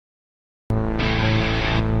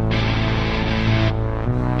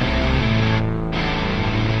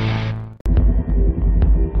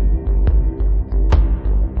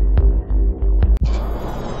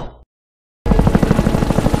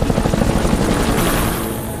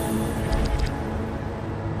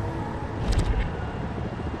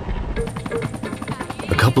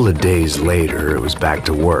couple of days later, it was back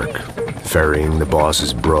to work, ferrying the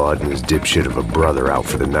boss's broad and his dipshit of a brother out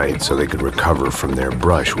for the night so they could recover from their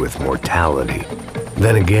brush with mortality.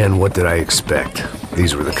 Then again, what did I expect?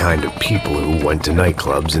 These were the kind of people who went to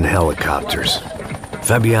nightclubs in helicopters.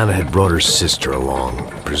 Fabiana had brought her sister along,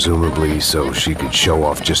 presumably so she could show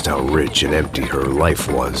off just how rich and empty her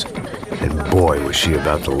life was. And boy, was she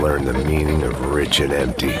about to learn the meaning of rich and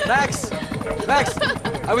empty. Max! Max!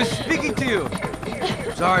 I was speaking to you.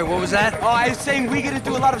 Sorry, what was that? Oh, I was saying we get to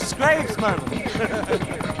do a lot of scrapes, man.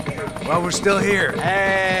 Well, we're still here.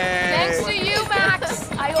 Hey! Thanks to you,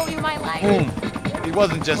 Max. I owe you my life. Boom. It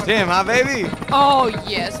wasn't just him, huh, baby? Oh,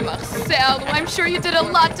 yes, Marcel. I'm sure you did a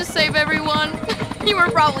lot to save everyone. You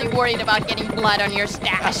were probably worried about getting blood on your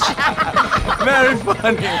stash. Very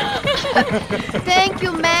funny. Thank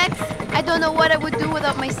you, Max. I don't know what I would do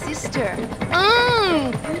without my sister.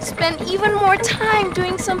 Spend even more time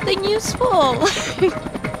doing something useful.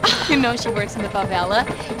 You know she works in the favela.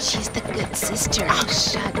 She's the good sister. Oh,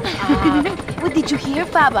 shut up. What did you hear,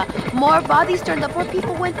 Faba? More bodies turned up, more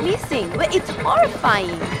people went missing. Well, it's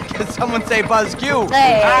horrifying. Can someone say Buzz Q?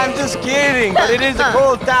 Hey. I'm just kidding, but it is a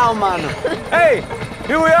cool town, man. Hey,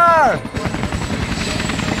 here we are.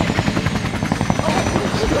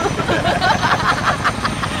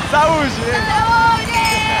 Saúde!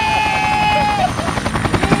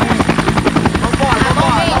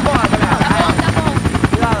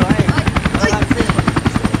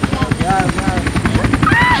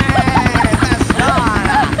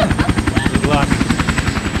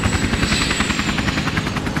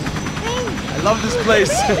 I love this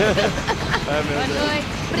place.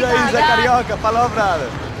 Carioca, palavra.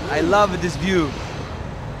 I love this view.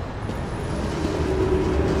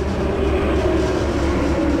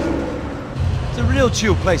 It's a real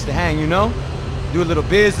chill place to hang, you know? Do a little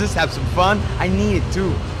business, have some fun. I need it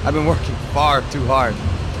too. I've been working far too hard.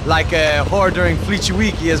 Like a whore during Fleechy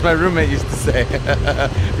Weeky, as my roommate used to say.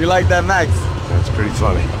 You like that, Max? That's pretty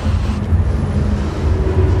funny.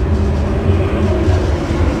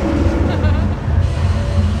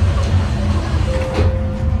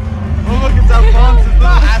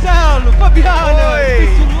 Marcelo, Fabiana,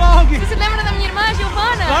 it's too long. Você se lembra da minha irmã,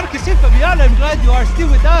 Giovanna? Claro que sim, Fabiana. I'm glad you are still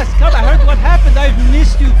with us. Come, I heard what happened. I've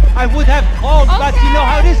missed you. I would have called, but you know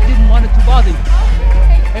how it is. Didn't want it to bother you.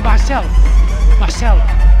 Hey, Marcel,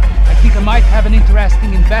 I think I might have an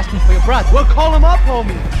interesting investment for your brother. Well, call him up,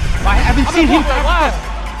 homie. I haven't seen him for a while.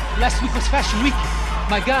 Last week was Fashion Week.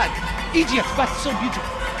 My God, Egypt, but so beautiful.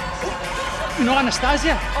 You know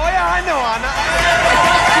Anastasia? Oh yeah, I know Anna.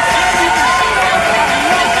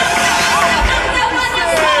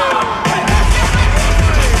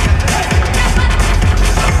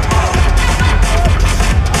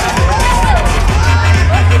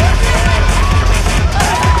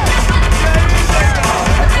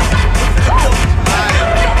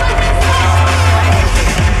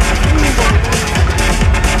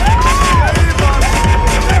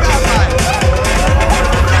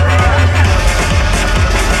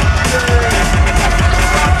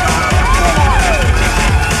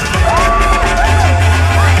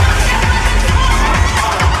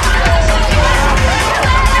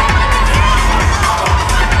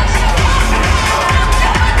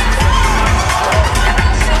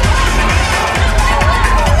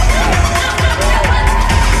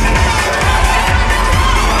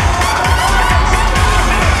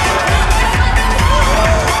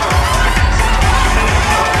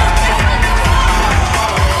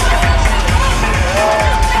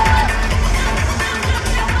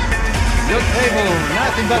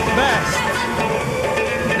 Nothing but the best.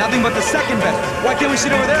 Nothing but the second best. Why can't we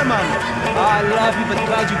sit over there, man? I love you, but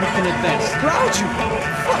Claudio can advance. Claudio?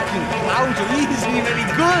 Fucking Claudio, he isn't even any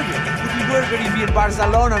good. If he were good, he'd be in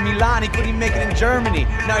Barcelona or Milan. He couldn't even make it in Germany.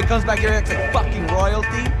 Now he comes back here and acts like fucking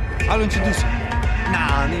royalty. I'll introduce you.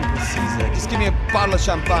 Nah, nem precisa. Just give me a bottle of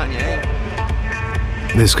champagne, eh?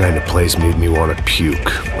 This kind of place made me want to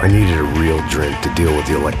puke. I needed a real drink to deal with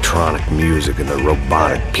the electronic music and the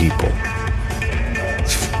robotic people.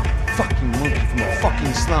 Fucking monkey from a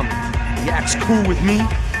fucking slum. He acts cool with me.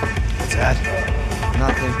 What's that?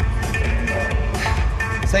 Nothing.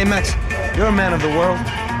 Say, Max, you're a man of the world.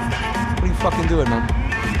 What are you fucking doing, man?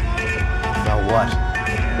 About what?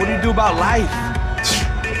 What do you do about life?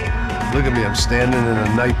 Look at me, I'm standing in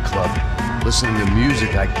a nightclub, listening to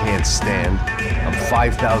music I can't stand. I'm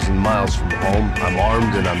 5,000 miles from home, I'm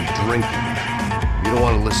armed and I'm drinking. You don't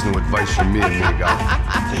want to listen to advice from me, amigo.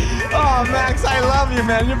 Oh, Max, I love you,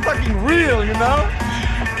 man. You're fucking real, you know?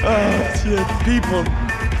 Oh, shit. People.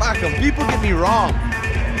 Fuck them. People get me wrong.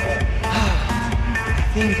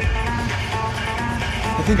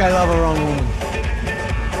 I think I love a wrong woman.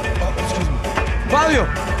 Fabio!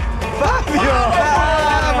 Fabio!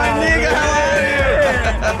 Ah, my nigga, how are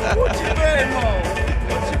you? What you been, Mo?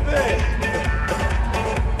 What you been?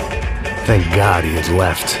 Thank God he had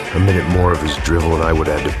left. A minute more of his drivel and I would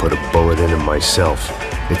have had to put a bullet in him myself.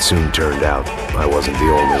 It soon turned out I wasn't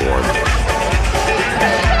the only one.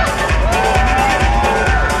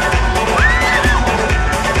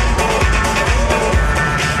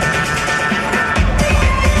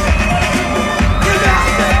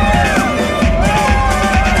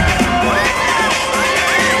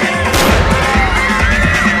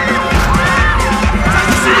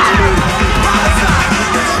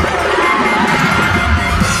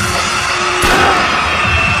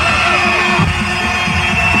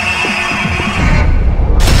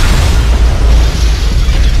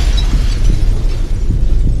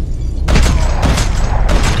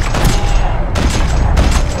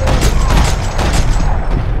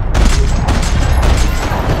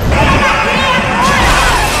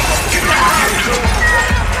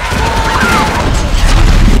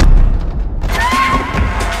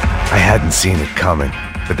 I hadn't seen it coming,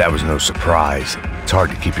 but that was no surprise. It's hard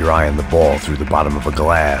to keep your eye on the ball through the bottom of a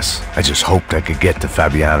glass. I just hoped I could get to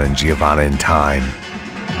Fabiana and Giovanna in time.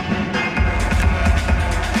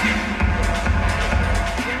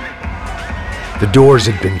 The doors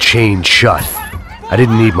had been chained shut. I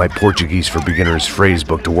didn't need my Portuguese for Beginners phrase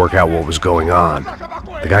book to work out what was going on.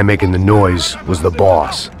 The guy making the noise was the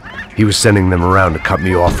boss. He was sending them around to cut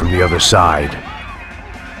me off from the other side.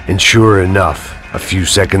 And sure enough, a few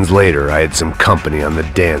seconds later, I had some company on the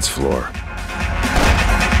dance floor.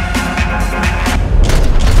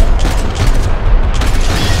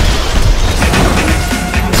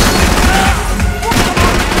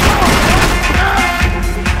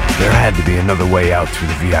 There had to be another way out through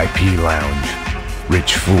the VIP lounge.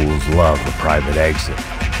 Rich fools love a private exit.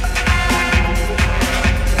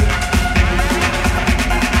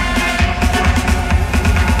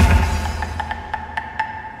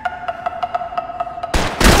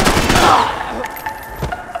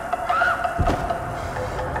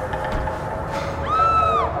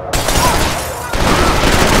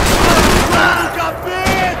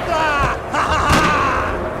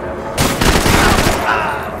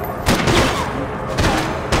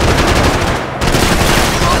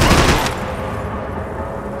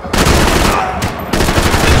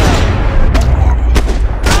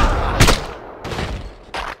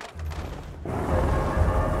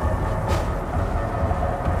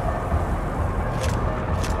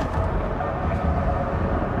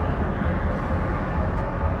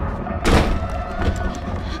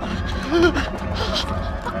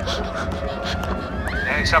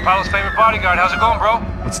 Hey, Sao Paulo's favorite bodyguard. How's it going, bro?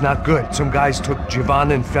 It's not good. Some guys took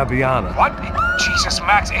Giovanna and Fabiana. What? Jesus,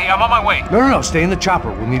 Max. Hey, I'm on my way. No, stay in the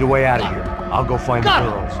chopper. We'll need a way out of here. I'll go find the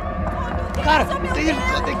girls. Got it. They came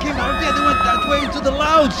out of there. They went that way into the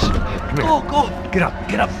lounge. Come here. Go. Get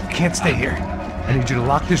up. You can't stay here. I need you to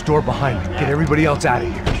lock this door behind me. Get everybody else out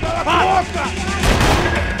of here.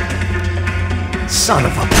 Son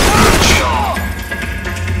of a bitch!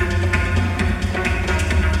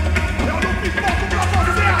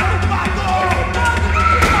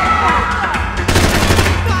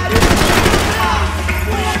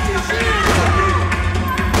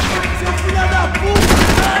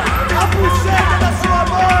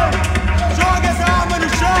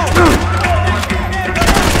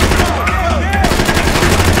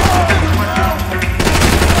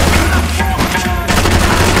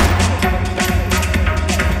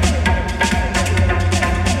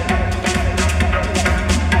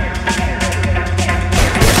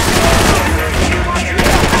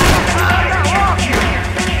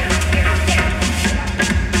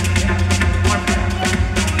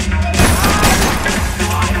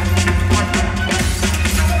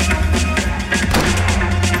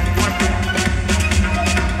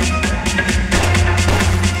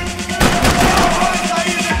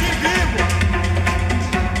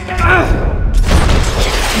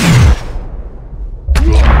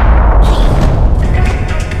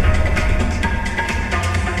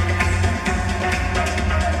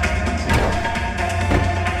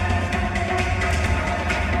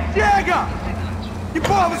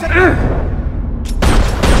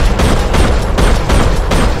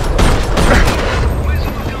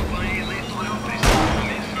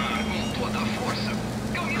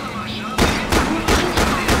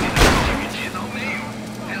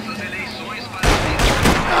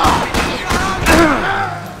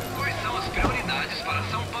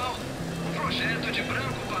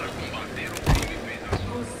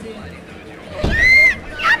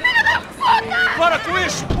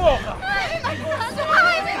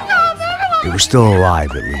 They were still alive,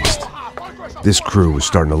 at least. This crew was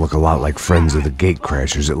starting to look a lot like friends of the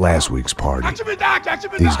gatecrashers at last week's party.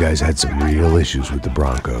 These guys had some real issues with the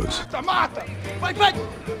Broncos.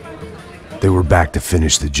 They were back to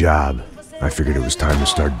finish the job. I figured it was time to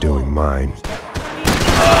start doing mine.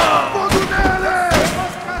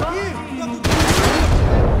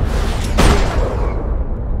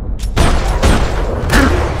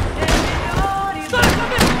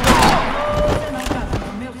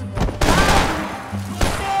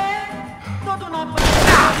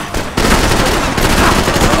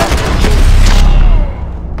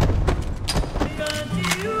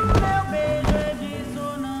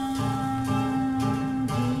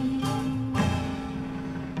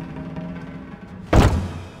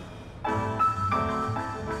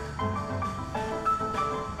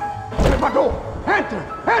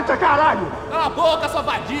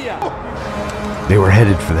 They were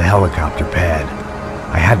headed for the helicopter pad.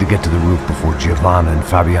 I had to get to the roof before Giovanna and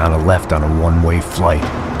Fabiana left on a one-way flight.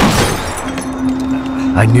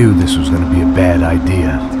 I knew this was going to be a bad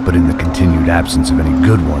idea, but in the continued absence of any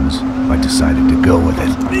good ones, I decided to go with it.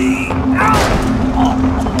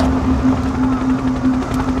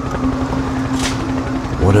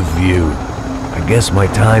 What a view. I guess my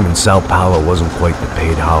time in Sao Paulo wasn't quite the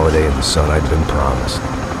paid holiday in the sun I'd been promised.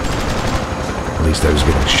 At least I was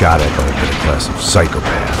getting shot at by a middle-class of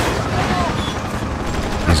psychopaths.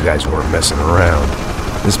 These guys weren't messing around.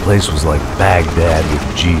 This place was like Baghdad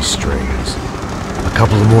with G-strings. A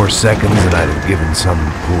couple of more seconds and I'd have given some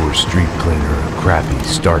poor street cleaner a crappy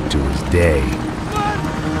start to his day.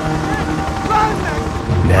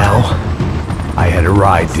 Now, I had a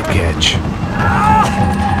ride to catch.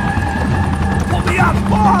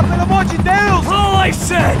 All I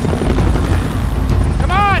said!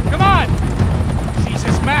 Come on!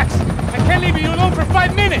 Jesus, Max! I can't leave you alone for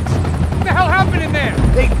 5 minutes! What the hell happened in there?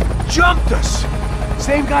 They jumped us!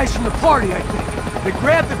 Same guys from the party, I think. They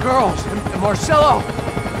grabbed the girls, and Marcelo,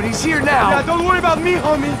 but he's here now. Yeah, don't worry about me,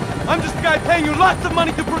 homie. I'm just a guy paying you lots of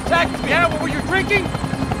money to protect me. Yeah, what were you drinking?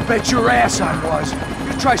 Bet your ass I was.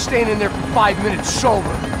 You try staying in there for 5 minutes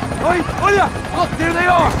sober. Oi, Olia! Look, there they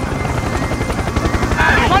are!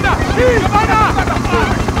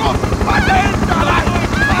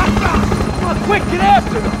 Quick, get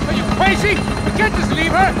after them! Are you crazy? We can't just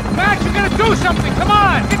leave her! Max, you gotta do something! Come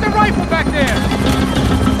on! Get the rifle back there!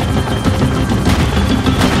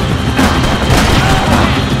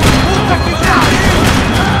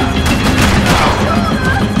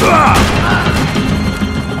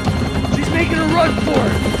 She's making a run for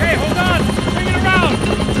it! Hey, hold on! Bring it around!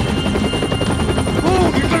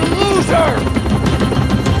 Move! You're gonna lose her!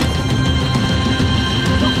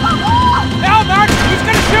 Now, Max! He's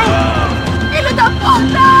gonna shoot! ¡Hijo de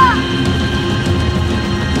puta!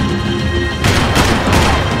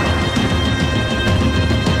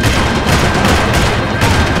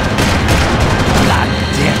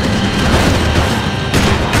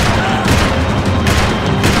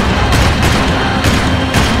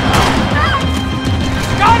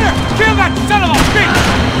 Kill that son of a bitch!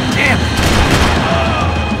 Damn it!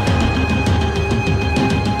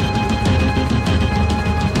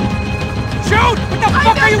 Shoot! What the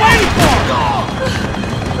fuck are you waiting for?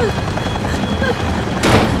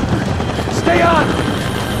 Stay on!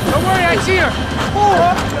 Don't worry, I see her!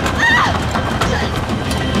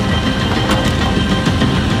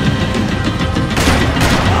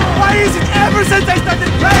 Why is it ever since I started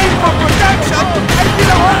paying for protection, I feel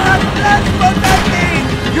a whole lot less protecting?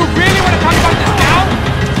 You really want to talk about this now?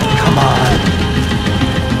 Come on.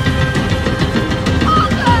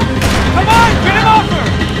 Come on, get him off her!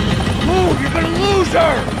 Move! You're gonna lose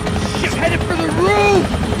her! She's headed for the roof!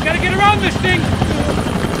 We gotta get around this thing!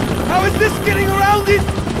 How is this getting around it?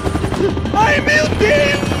 I'm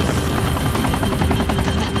buildings!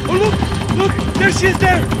 Oh, look! There she is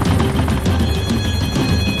there!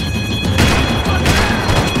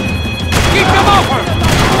 Keep them off her!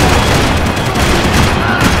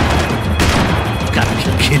 You've got to be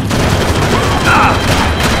kidding me. For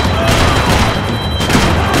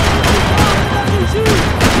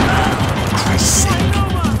Christ's sake.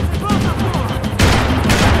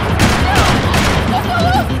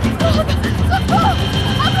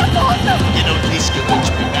 You não disse que eu vou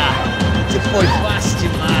te pegar? Você foi fácil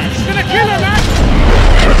demais. He's gonna kill her, Max!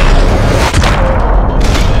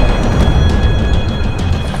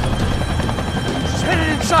 She's headed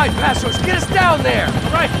inside, Passos! Get us down there!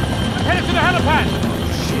 All right, I'm headed to the helipad.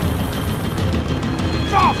 Shit!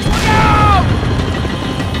 Stop! Look out!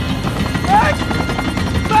 Max!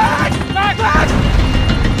 Max! Max! Max!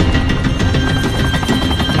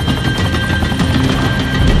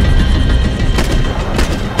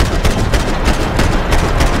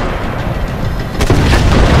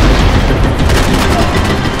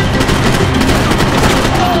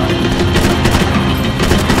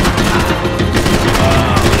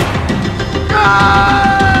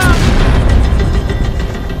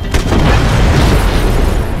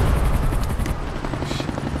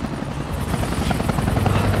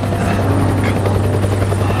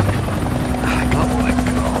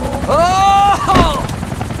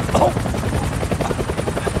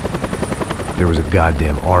 there was a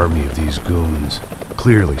goddamn army of these goons.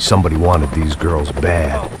 Clearly, somebody wanted these girls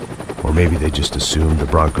bad. Or maybe they just assumed the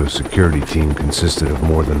Broncos security team consisted of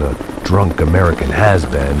more than a drunk American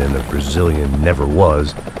has-been and a Brazilian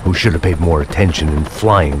never-was who should have paid more attention in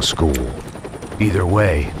flying school. Either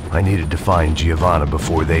way, I needed to find Giovanna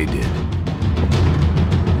before they did.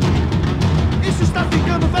 Isso está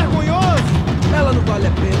ficando vergonhoso! Ela não vale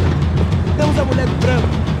a pena. Temos a mulher do branco.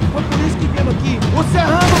 Foi por isso que viemos aqui. O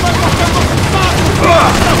Serrano vai cortar nosso saco!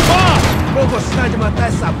 Vou gostar de matar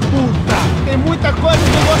essa puta! Tem muita coisa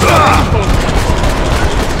que eu gosto de...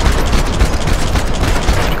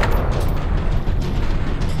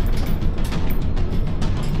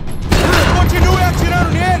 Continue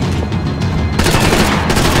atirando nele!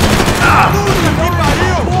 Puta que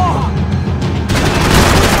pariu! Porra!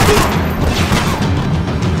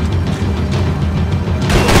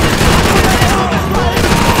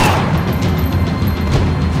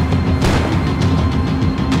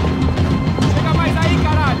 Chega mais aí,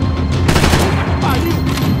 caralho! Puta que pariu!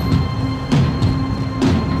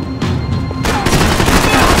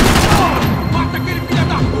 Mata aquele filho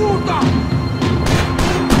da puta!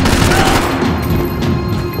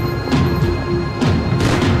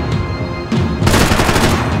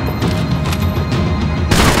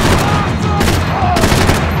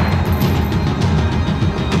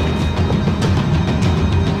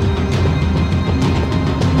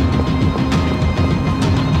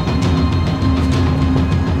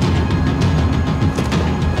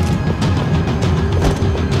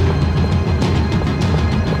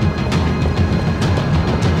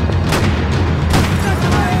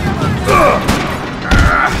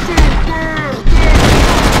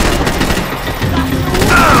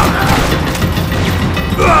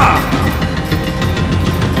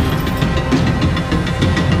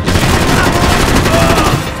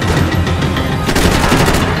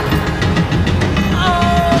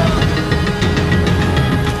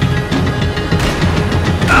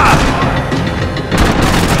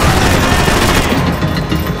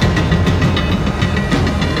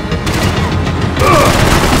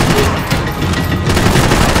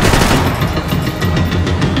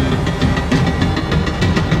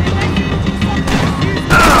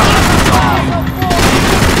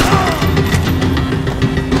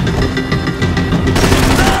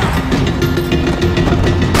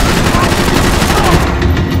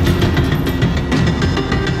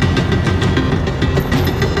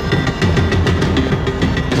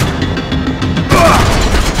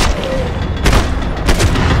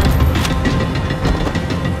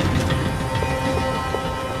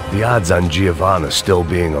 The odds on Giovanna still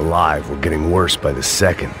being alive were getting worse by the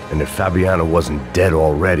second, and if Fabiana wasn't dead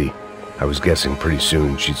already, I was guessing pretty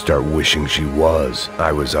soon she'd start wishing she was.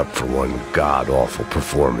 I was up for one god-awful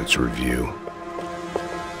performance review.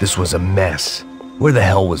 This was a mess. Where the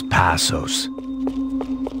hell was Passos?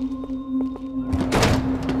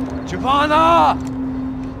 Giovanna!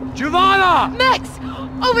 Giovanna! Max!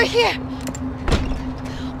 Over here!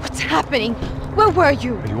 What's happening? Where were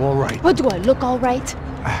you? Are you all right? What, do I look all right?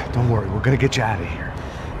 Don't worry, we're gonna get you out of here.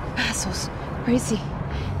 Passos, where is he?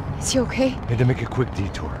 Is he okay? Had to make a quick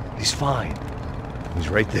detour. He's fine. He's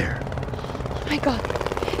right there. Oh my god.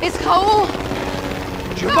 It's Raul!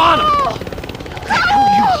 Giovanna! Raul! What the hell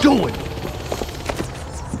are you doing?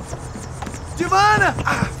 Giovanna!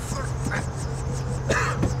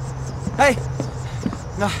 Hey!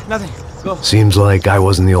 No, nothing. Go. Seems like I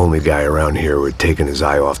wasn't the only guy around here who had taken his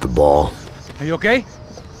eye off the ball. Are you okay?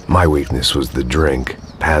 My weakness was the drink.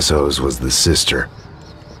 Passos was the sister.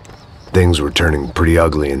 Things were turning pretty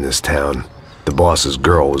ugly in this town. The boss's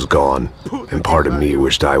girl was gone, and part of me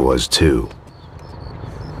wished I was too.